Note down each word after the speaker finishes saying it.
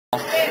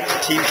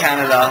Team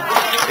Canada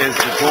is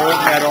the gold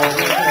medal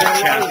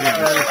champions.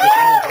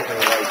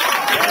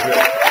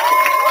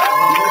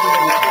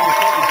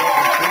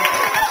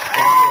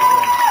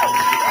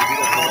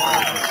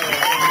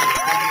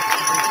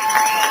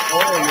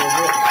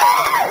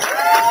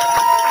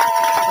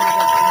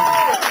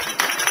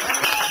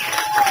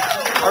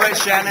 All right,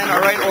 Shannon.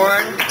 All right,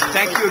 Orin.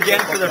 Thank you again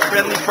for the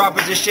friendly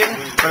proposition,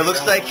 but it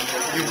looks like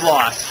you've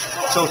lost.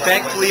 So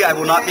thankfully, I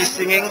will not be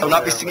singing. I will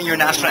not be singing your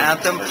national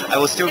anthem. I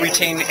will still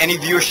retain any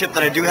viewership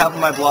that I do have on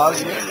my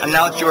blogs. And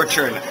now it's your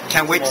turn.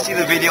 Can't wait to see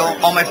the video.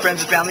 All my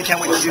friends and family can't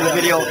wait to see the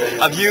video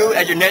of you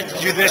at your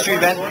next youth ministry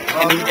event,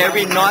 ending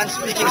every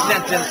non-speaking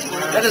sentence.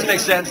 That doesn't make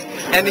sense.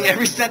 Ending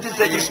every sentence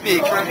that you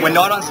speak when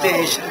not on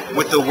stage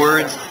with the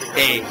words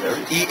A,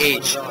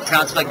 E-H.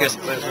 Pronounce it like this,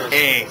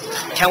 A.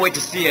 Can't wait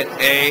to see it,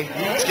 A.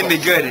 It's going to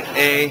be good,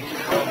 A.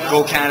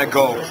 Go Canada,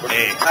 go,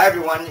 A. Hi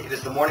everyone, it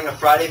is the morning of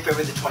Friday,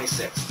 February the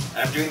 26th.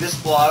 And I'm doing this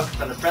vlog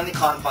from the friendly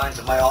confines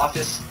of my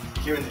office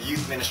here in the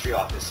youth ministry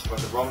office for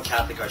the Roman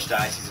Catholic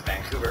Archdiocese of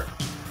Vancouver.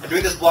 I'm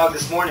doing this vlog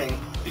this morning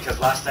because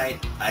last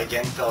night I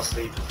again fell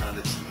asleep in front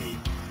of the TV.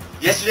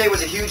 Yesterday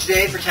was a huge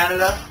day for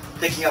Canada,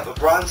 picking up a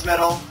bronze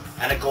medal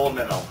and a gold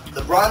medal.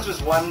 The bronze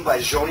was won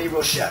by Joannie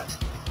Rochette.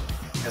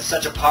 And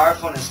such a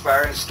powerful and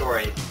inspiring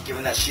story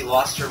given that she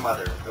lost her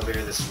mother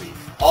earlier this week.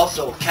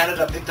 Also,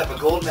 Canada picked up a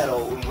gold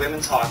medal in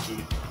women's hockey,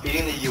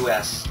 beating the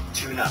US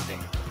 2-0.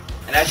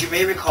 And as you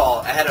may recall,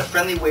 I had a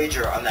friendly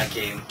wager on that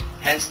game,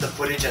 hence the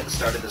footage at the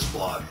start of this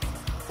vlog.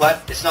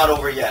 But it's not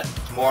over yet,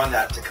 more on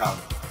that to come.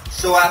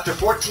 So after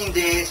 14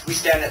 days, we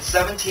stand at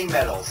 17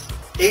 medals,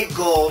 8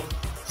 gold,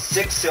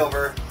 6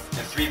 silver,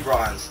 and 3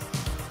 bronze,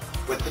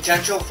 with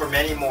potential for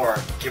many more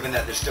given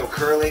that there's still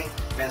curling,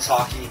 men's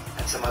hockey,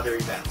 and some other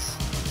events.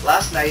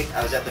 Last night,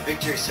 I was at the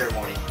victory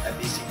ceremony at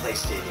BC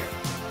Place Stadium.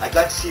 I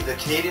got to see the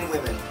Canadian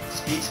women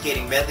speed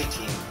skating medley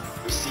team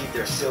receive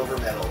their silver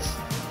medals.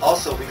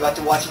 Also, we got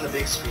to watch on the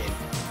big screen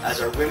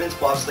as our women's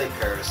bobsleigh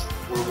pairs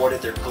were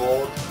awarded their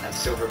gold and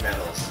silver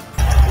medals.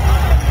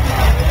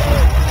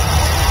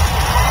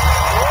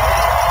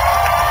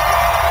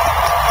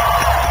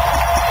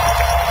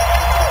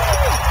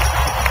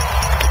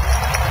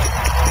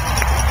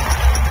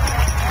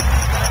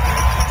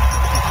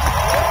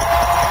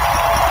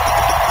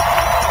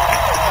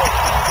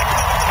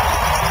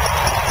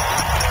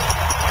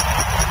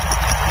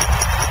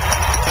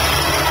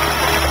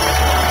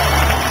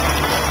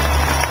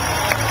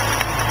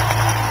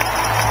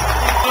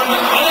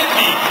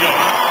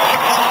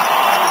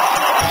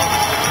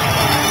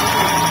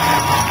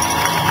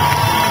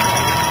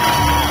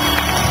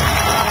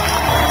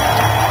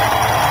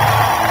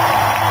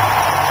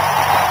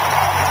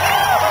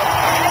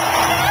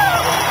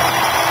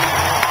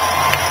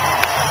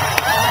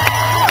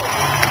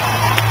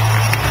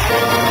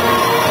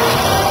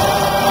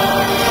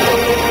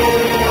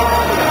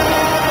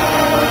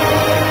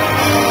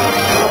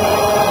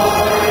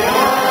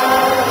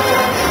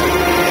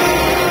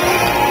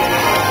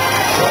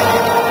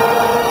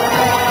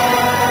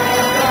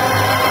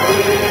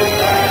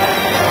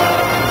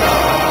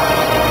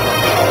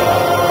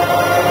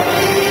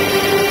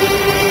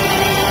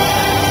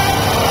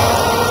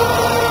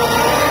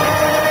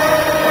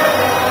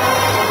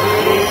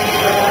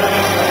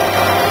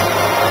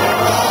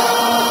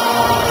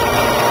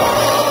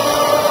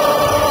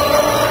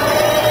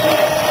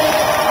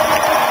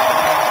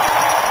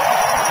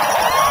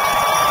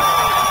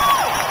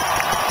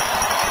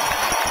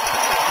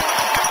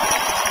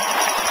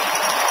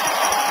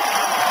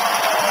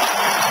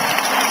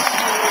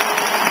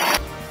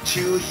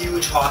 Two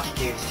huge hockey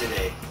games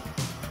today.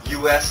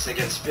 US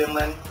against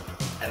Finland,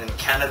 and then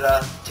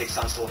Canada takes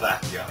on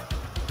Slovakia.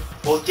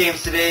 Both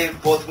games today,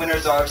 both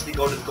winners obviously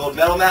go to the gold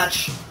medal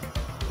match.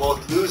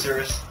 Both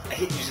losers, I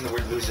hate using the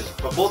word losers,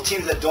 but both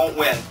teams that don't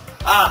win,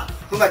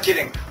 who am I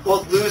kidding?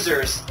 Both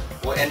losers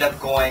will end up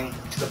going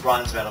to the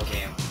bronze medal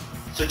game.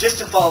 So just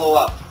to follow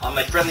up on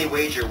my friendly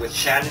wager with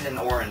Shannon and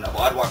Orin of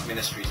Oddwalk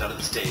Ministries out of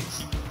the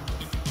States.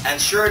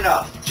 And sure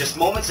enough, just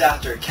moments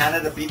after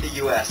Canada beat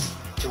the US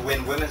to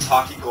win women's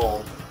hockey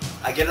gold,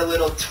 I get a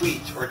little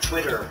tweet or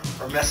Twitter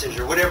or message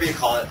or whatever you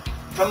call it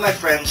from my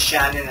friends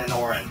Shannon and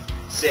Orin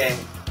saying,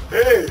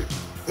 "Hey,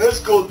 let's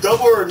go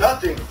double or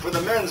nothing for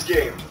the men's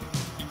game."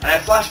 And I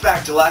flash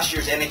back to last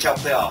year's NHL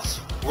playoffs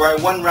where I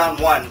won round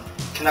 1,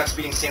 Canucks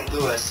beating St.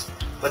 Louis,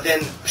 but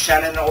then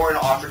Shannon and Orin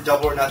offered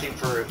double or nothing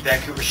for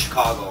Vancouver,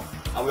 Chicago,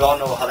 and we all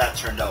know how that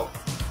turned out.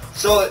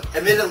 So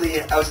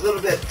admittedly, I was a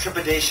little bit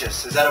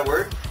trepidatious, is that a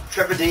word?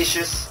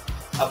 Trepidatious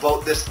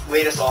about this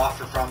latest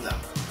offer from them.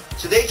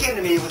 So they came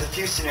to me with a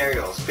few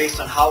scenarios based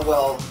on how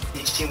well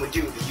each team would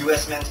do, the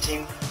US men's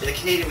team or the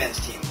Canadian men's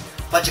team.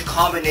 A bunch of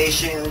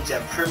combinations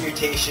and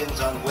permutations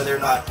on whether or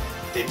not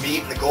they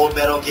meet in the gold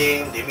medal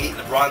game, they meet in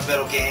the bronze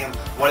medal game,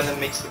 one of them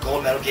makes the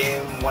gold medal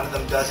game, one of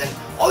them doesn't,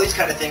 all these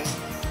kind of things.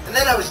 And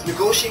then I was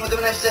negotiating with them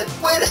and I said,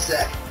 wait a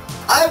sec,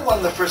 I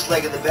won the first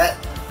leg of the bet,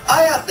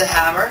 I have the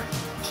hammer,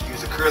 to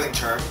use a curling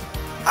term,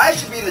 I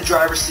should be in the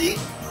driver's seat,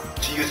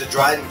 to use a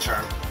driving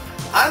term,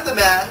 I'm the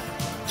man,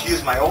 to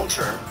use my own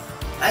term.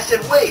 And I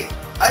said, wait,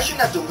 I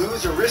shouldn't have to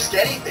lose or risk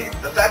anything.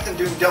 The fact I'm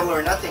doing double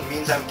or nothing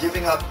means I'm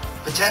giving up,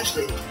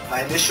 potentially,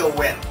 my initial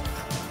win.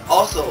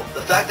 Also,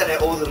 the fact that I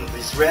owe them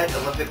these red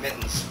Olympic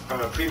mittens from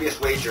a previous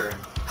wager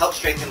helps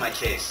strengthen my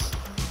case.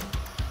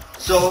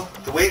 So,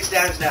 the way it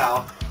stands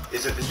now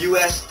is if the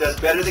US does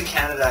better than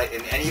Canada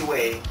in any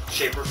way,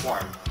 shape or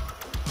form,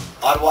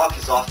 Oddwalk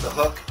is off the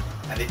hook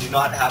and they do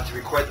not have to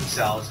record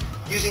themselves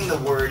using the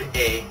word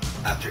A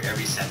after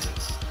every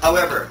sentence.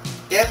 However,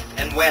 if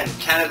and when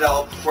Canada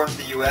outperforms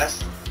the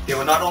US, they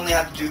will not only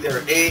have to do their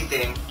A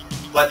thing,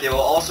 but they will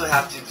also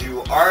have to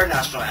do our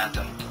national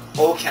anthem,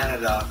 O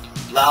Canada,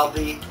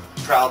 loudly,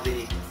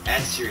 proudly,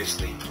 and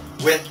seriously,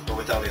 with or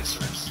without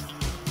instruments,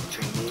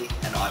 between me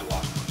and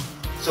Oddwalk.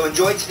 So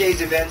enjoy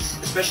today's events,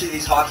 especially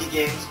these hockey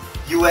games,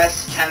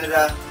 US,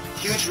 Canada,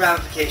 huge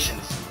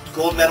ramifications,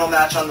 gold medal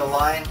match on the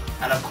line,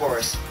 and of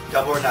course,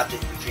 double or nothing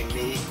between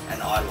me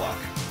and Oddwalk.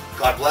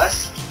 God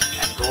bless,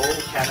 and go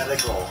Canada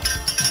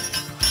go.